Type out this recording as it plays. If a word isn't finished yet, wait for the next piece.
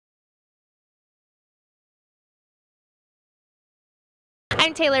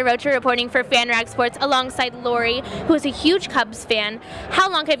I'm Taylor Rocha reporting for FanRag Sports alongside Lori, who is a huge Cubs fan. How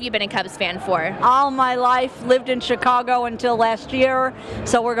long have you been a Cubs fan for? All my life, lived in Chicago until last year,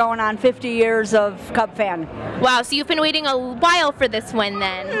 so we're going on 50 years of Cub fan. Wow, so you've been waiting a while for this one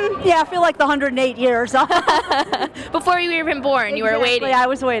then. Yeah, I feel like the 108 years. Before you were even born, you were waiting. I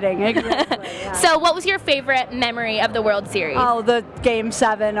was waiting, exactly. Yeah. So what was your favorite memory of the World Series? Oh, the Game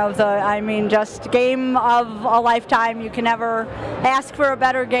 7 of the, just game of a lifetime. You can never ask for a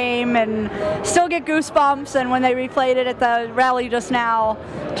better game and still get goosebumps, and when they replayed it at the rally just now,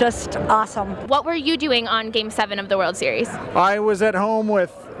 just awesome. What were you doing on Game 7 of the World Series? I was at home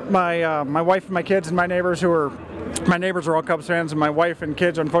with my wife and my kids and my neighbors my neighbors are all Cubs fans, and my wife and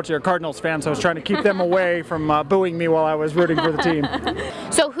kids unfortunately are Cardinals fans, so I was trying to keep them away from booing me while I was rooting for the team.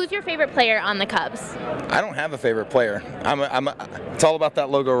 So who's your favorite player on the Cubs? I don't have a favorite player. It's all about that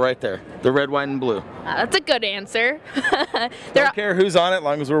logo right there, the red, white, and blue. That's a good answer. Don't care who's on it, as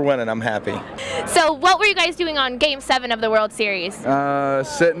long as we're winning, I'm happy. So what were you guys doing on Game 7 of the World Series?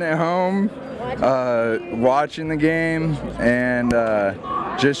 Sitting at home, watching the game, and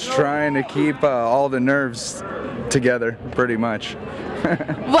just trying to keep all the nerves together, pretty much.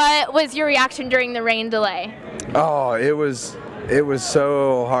 What was your reaction during the rain delay? Oh, it was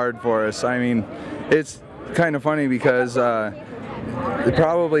so hard for us. I mean, it's kind of funny because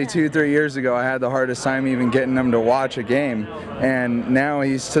probably 2-3 years ago I had the hardest time even getting him to watch a game, and now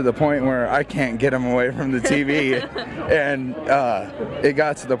he's to the point where I can't get him away from the TV. And it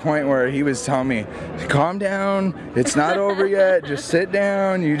got to the point where he was telling me, calm down, it's not over yet, just sit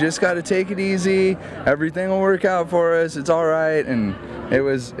down, you just got to take it easy, everything will work out for us, it's all right. And it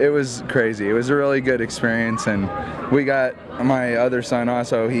was crazy. It was a really good experience, and we got my other son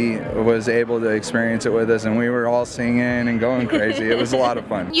also, he was able to experience it with us, and we were all singing and going crazy. It was a lot of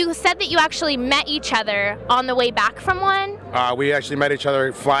fun. You said that you actually met each other on the way back from one? We actually met each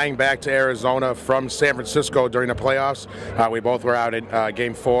other flying back to Arizona from San Francisco during the playoffs. We both were out at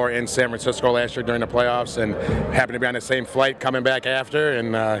Game 4 in San Francisco last year during the playoffs, and happened to be on the same flight coming back after,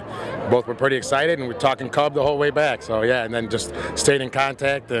 and both were pretty excited, and we're talking Cub the whole way back. So yeah, and then just stayed in going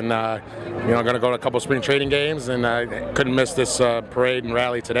to go to a couple spring training games, and couldn't miss this parade and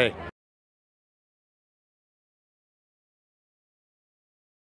rally today.